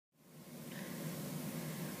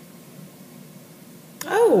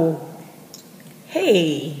Oh,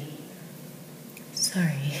 hey.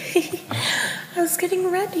 Sorry. I was getting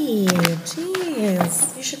ready.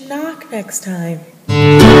 Jeez, you should knock next time.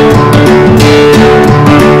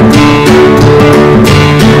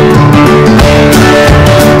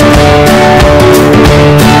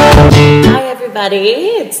 Hi everybody,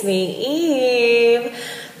 it's me, Eve.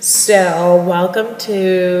 So, welcome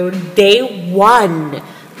to day 1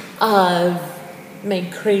 of my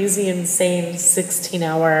crazy, insane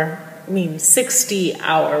 60-hour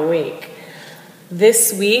week.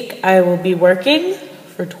 This week, I will be working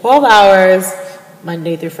for 12 hours,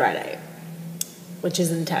 Monday through Friday, which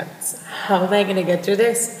is intense. How am I going to get through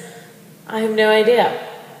this? I have no idea.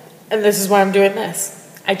 And this is why I'm doing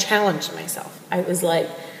this. I challenged myself. I was like,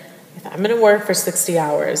 if I'm going to work for 60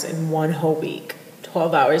 hours in one whole week,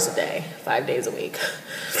 12 hours a day, 5 days a week,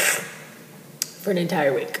 for an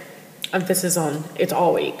entire week, emphasis on it's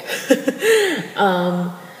all week,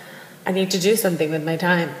 I need to do something with my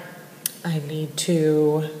time. I need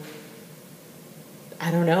to,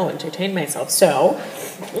 entertain myself. So,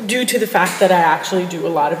 due to the fact that I actually do a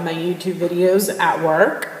lot of my YouTube videos at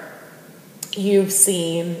work, you've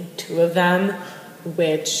seen 2 of them,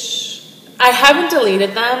 which I haven't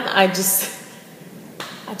deleted them. I just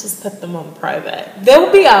put them on private.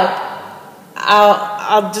 They'll be up.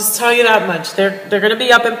 I'll just tell you that much. They're gonna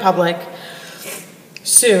be up in public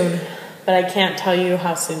soon, but I can't tell you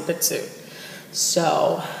how soon, but soon.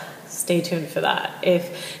 So stay tuned for that.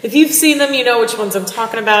 If you've seen them, you know which ones I'm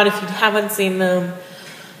talking about. If you haven't seen them,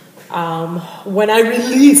 when I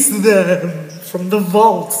release them from the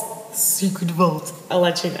vault, secret vault, I'll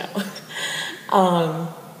let you know.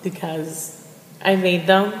 Because I made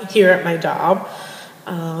them here at my job.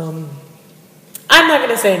 I'm not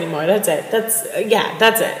gonna say anymore. That's it. That's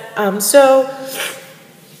it. So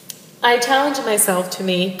I challenged myself to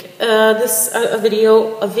make a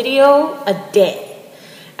video a day,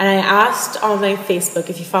 and I asked on my Facebook.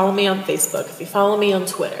 If you follow me on Facebook, if you follow me on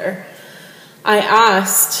Twitter, I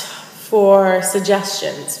asked for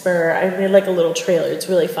suggestions. I made like a little trailer. It's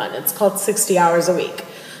really fun. It's called 60 Hours a Week.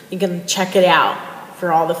 You can check it out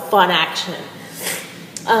for all the fun action.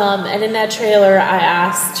 And in that trailer, I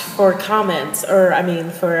asked for comments, for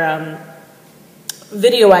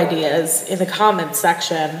video ideas in the comments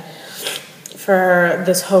section for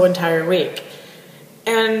this whole entire week.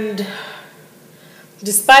 And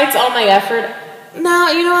despite all my effort, you know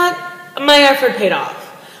what? My effort paid off.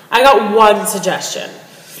 I got 1 suggestion.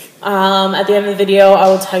 At the end of the video, I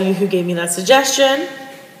will tell you who gave me that suggestion.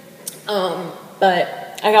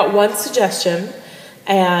 But I got 1 suggestion.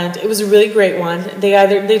 And it was a really great one.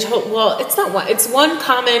 It's 1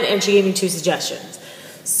 comment and she gave me 2 suggestions.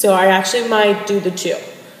 So I actually might do the 2.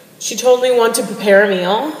 She told me one to prepare a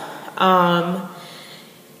meal,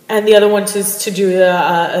 and the other one is to do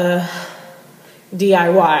the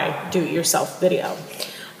DIY, do-it-yourself video.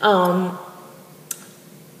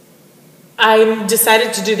 I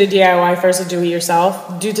decided to do the DIY first and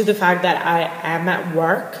do-it-yourself due to the fact that I am at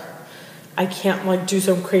work. I can't do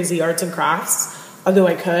some crazy arts and crafts. Although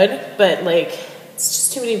I could, but it's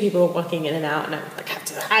just too many people walking in and out, and I have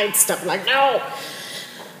to hide stuff. No, I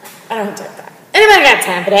don't have time for that. Anybody got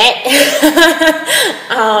time for that?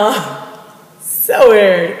 So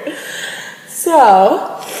weird.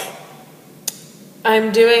 So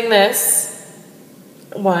I'm doing this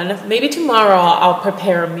one. Maybe tomorrow I'll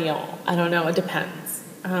prepare a meal. I don't know. It depends.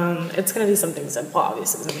 It's gonna be something simple,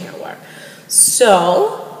 obviously, because I'm here at work.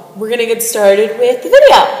 So we're gonna get started with the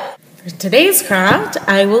video. For today's craft,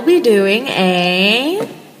 I will be doing a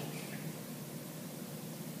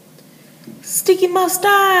sticky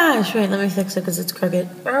mustache. Wait, let me fix it because it's crooked.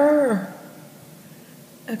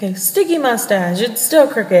 Okay, sticky mustache. It's still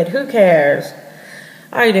crooked. Who cares?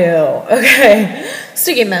 I do. Okay,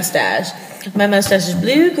 sticky mustache. My mustache is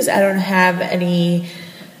blue because I don't have any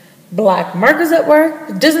black markers at work.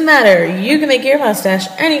 It doesn't matter. You can make your mustache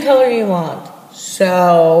any color you want.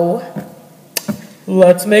 So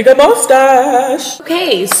let's make a mustache.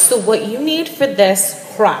 Okay, so what you need for this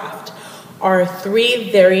craft are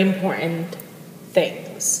 3 very important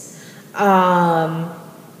things.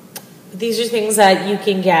 These are things that you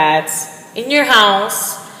can get in your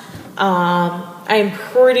house. I'm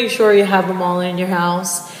pretty sure you have them all in your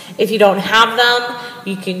house. If you don't have them,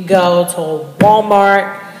 you can go to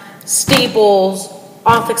Walmart, Staples,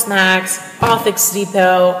 Office Max, Office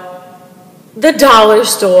Depot, the dollar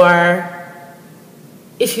store.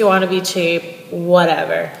 If you want to be cheap,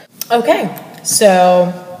 whatever. Okay,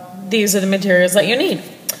 so these are the materials that you need.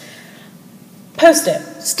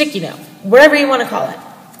 Post-it, sticky note, whatever you want to call it.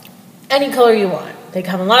 Any color you want. They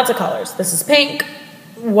come in lots of colors. This is pink,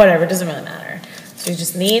 whatever, doesn't really matter. So you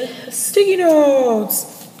just need sticky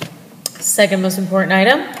notes. Second most important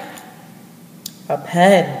item, a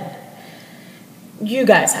pen. You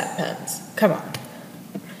guys have pens. Come on.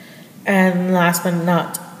 And last but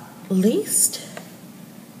not least,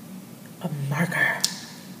 a marker.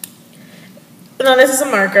 Now this is a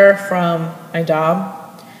marker from my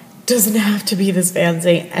job. Doesn't have to be this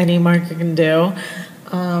fancy. Any marker can do.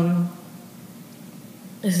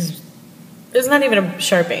 This is not even a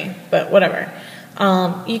Sharpie, but whatever.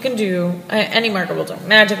 You can do any marker will do.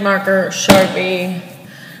 Magic marker, Sharpie,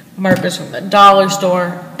 markers from the dollar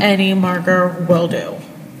store. Any marker will do.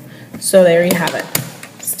 So there you have it.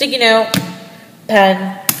 Sticky note,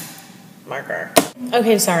 pen, marker.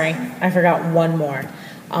 Okay, sorry, I forgot one more.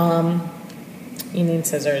 You need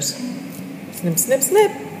scissors. Snip, snip,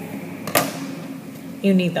 snip.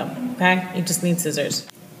 You need them, okay? You just need scissors.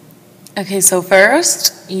 Okay, so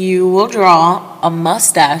first, you will draw a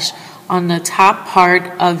mustache on the top part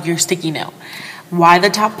of your sticky note. Why the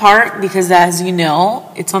top part? Because as you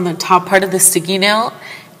know, it's on the top part of the sticky note.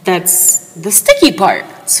 That's the sticky part.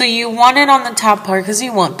 So you want it on the top part because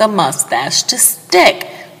you want the mustache to stick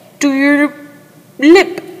to your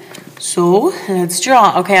lip. So let's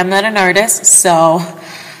draw. Okay, I'm not an artist, so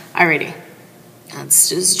alrighty. Let's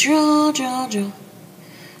just draw.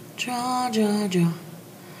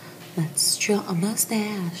 Let's draw a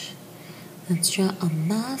mustache. Let's draw a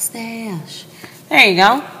mustache. There you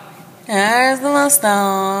go. There's the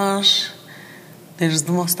mustache. There's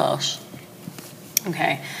the mustache.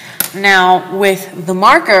 Okay. Now with the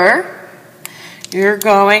marker, you're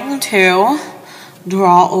going to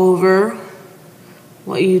draw over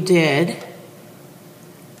what you did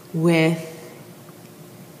with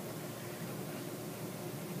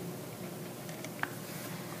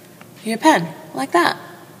your pen, like that.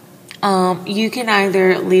 You can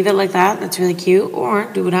either leave it like that, that's really cute, or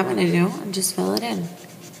do what I'm going to do and just fill it in.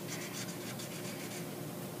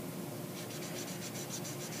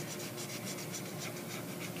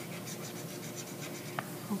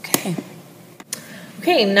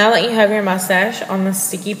 Okay, now that you have your mustache on the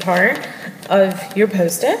sticky part of your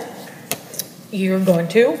Post-it, you're going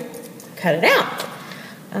to cut it out.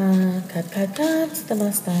 Cut the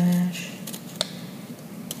mustache.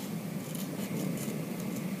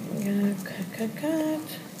 Cut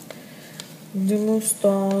the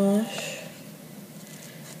mustache.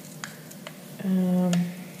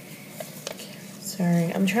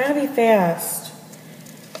 Sorry, I'm trying to be fast.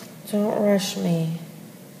 Don't rush me.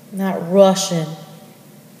 I'm not rushing.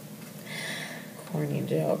 Corny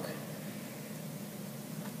joke.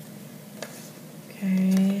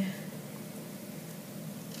 Okay.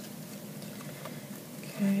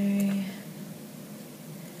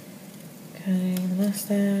 Cutting the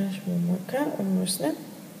mustache. One more cut, one more snip.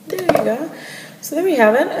 There you go. So there we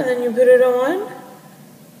have it, and then you put it on.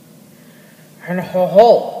 And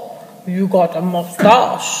ho, you got a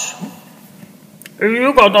mustache.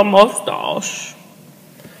 You got a mustache.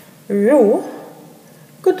 You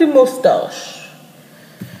got a mustache.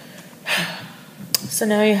 So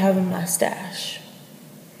now you have a mustache.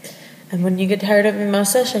 And when you get tired of your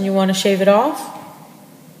mustache and you want to shave it off,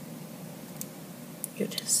 you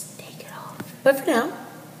just take it off. But for now,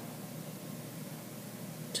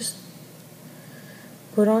 just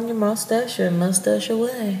put on your mustache and mustache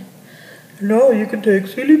away. Now you can take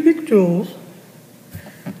silly pictures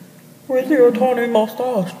with your tiny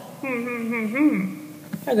mustache.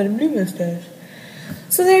 I got a blue mustache.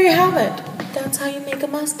 So there you have it. That's how you make a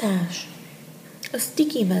mustache. A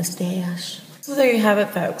sticky mustache. So there you have it,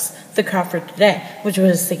 folks. The craft for today, which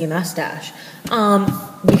was a sticky mustache.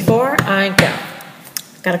 Before I go,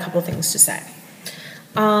 got a couple things to say.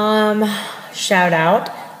 Shout out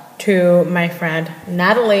to my friend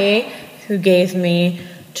Natalie, who gave me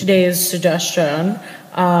today's suggestion.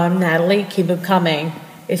 Natalie, keep it coming.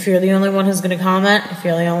 If you're the only one who's going to comment, if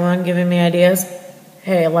you're the only one giving me ideas,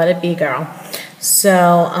 hey, let it be, girl.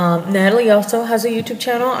 So, Natalie also has a YouTube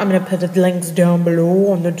channel. I'm going to put the links down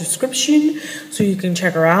below on the description so you can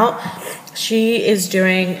check her out. She is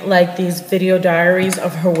doing like these video diaries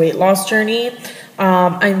of her weight loss journey.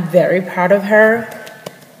 I'm very proud of her.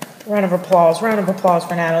 Round of applause for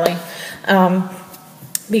Natalie.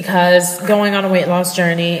 Because going on a weight loss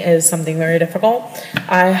journey is something very difficult.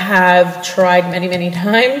 I have tried many, many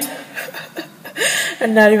times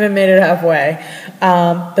and not even made it halfway.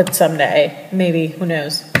 But someday, maybe, who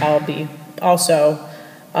knows, I'll be also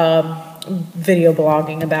video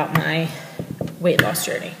blogging about my weight loss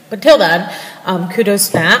journey. But till then, kudos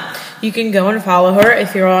to that. You can go and follow her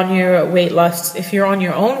if you're on your if you're on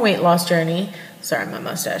your own weight loss journey. Sorry, my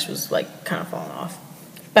mustache was like kind of falling off.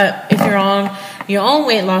 But if you're on your own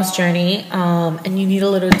weight loss journey and you need a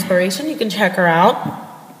little inspiration, you can check her out.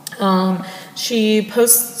 She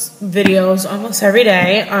posts videos almost every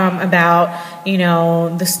day about, you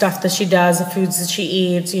know, the stuff that she does, the foods that she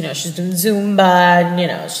eats. You know, she's doing Zumba, and, you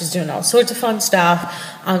know, she's doing all sorts of fun stuff.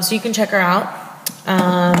 So you can check her out.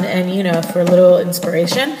 And, you know, for a little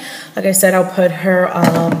inspiration, like I said, I'll put her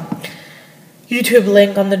YouTube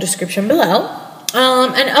link on the description below.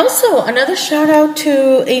 And also, another shout out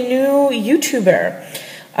to a new YouTuber,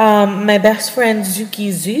 my best friend Zuki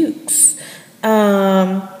Zooks.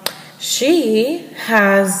 She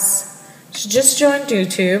just joined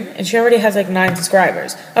YouTube, and she already has like 9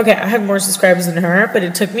 subscribers. Okay, I have more subscribers than her, but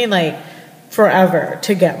it took me like forever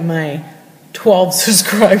to get my 12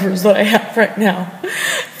 subscribers that I have right now.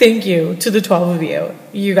 Thank you to the 12 of you.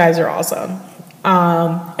 You guys are awesome.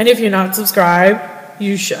 And if you're not subscribed,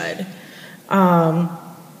 you should.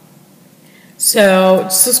 So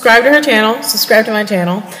subscribe to her channel, subscribe to my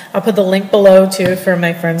channel. I'll put the link below too for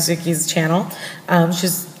my friend Zuki's channel.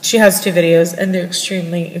 She has 2 videos, and they're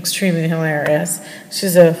extremely hilarious.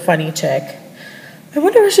 She's a funny chick. I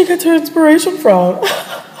wonder where she gets her inspiration from.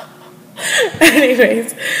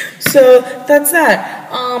 Anyways, so that's that.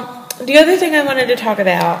 The other thing I wanted to talk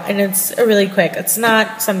about, and it's really quick, it's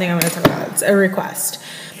not something I want to talk about, it's a request.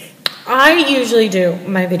 I usually do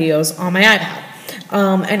my videos on my iPad,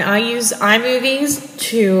 and I use iMovies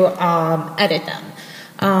to edit them,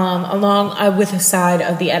 along with a side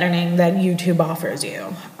of the editing that YouTube offers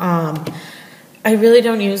you. I really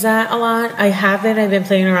don't use that a lot. I've been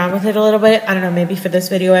playing around with it a little bit. I don't know, maybe for this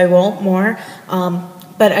video I will more.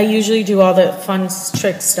 But I usually do all the fun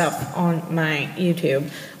trick stuff on my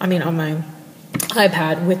on my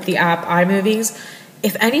iPad with the app iMovies.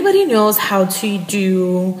 If anybody knows how to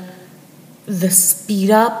do the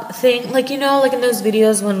speed up thing, like, you know, like in those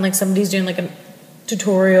videos when like somebody's doing like a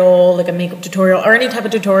tutorial, like a makeup tutorial or any type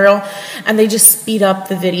of tutorial, and they just speed up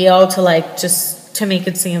the video to like just to make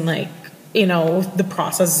it seem like, you know, the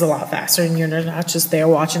process is a lot faster and you're not just there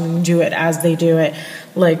watching them do it as they do it,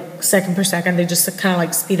 like second per second. They just kind of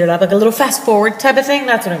like speed it up, like a little fast forward type of thing.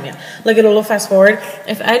 That's what I mean, like a little fast forward.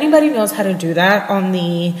 If anybody knows how to do that on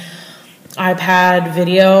the iPad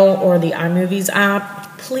video or the iMovies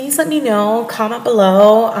app, please let me know. Comment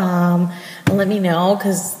below and let me know,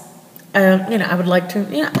 because you know, I would like to,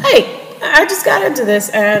 you know, hey, I just got into this,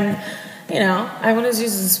 and you know, I want to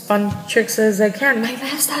use as fun tricks as I can. My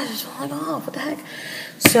mustache is falling off. What the heck?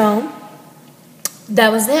 So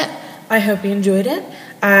that was it. I hope you enjoyed it.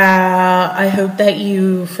 I hope that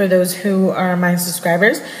you, for those who are my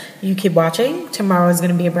subscribers, you keep watching. Tomorrow is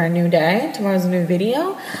going to be a brand new day. Tomorrow's a new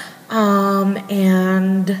video.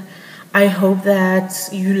 And I hope that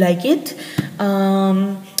you like it.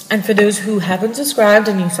 And for those who haven't subscribed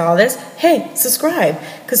and you saw this, hey, subscribe.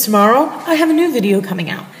 Because tomorrow I have a new video coming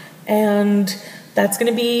out. And there's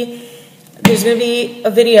going to be a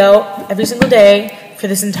video every single day for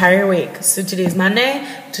this entire week. So today's Monday.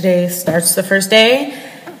 Today starts the first day.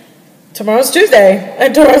 Tomorrow's Tuesday.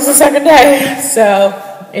 And tomorrow's the second day. So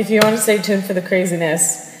if you want to stay tuned for the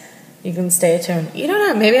craziness, you can stay tuned. You don't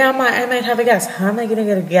know. Maybe I might have a guest. How am I going to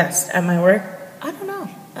get a guest at my work? I don't know.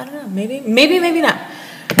 Maybe not.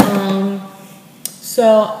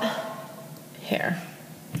 So here.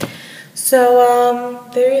 So,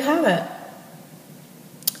 there you have it.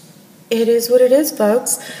 It is what it is,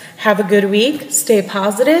 folks. Have a good week. Stay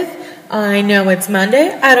positive. I know it's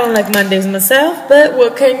Monday. I don't like Mondays myself, but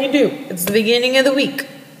what can you do? It's the beginning of the week.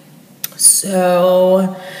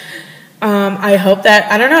 So, I hope that,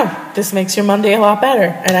 I don't know, this makes your Monday a lot better.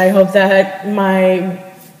 And I hope that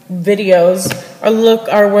my videos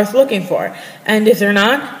are worth looking for. And if they're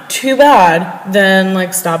not, too bad. Then,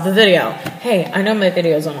 like, stop the video. Hey, I know my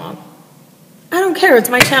videos are long. I don't care. It's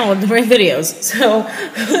my channel with my videos. So,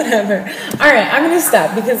 whatever. Alright, I'm going to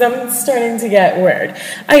stop because I'm starting to get weird.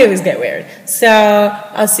 I always get weird. So,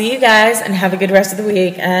 I'll see you guys and have a good rest of the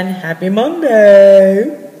week and happy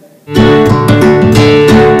Monday.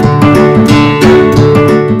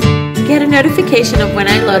 To get a notification of when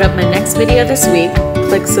I load up my next video this week,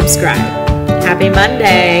 click subscribe. Happy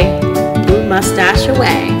Monday. Mustache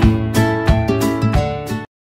away.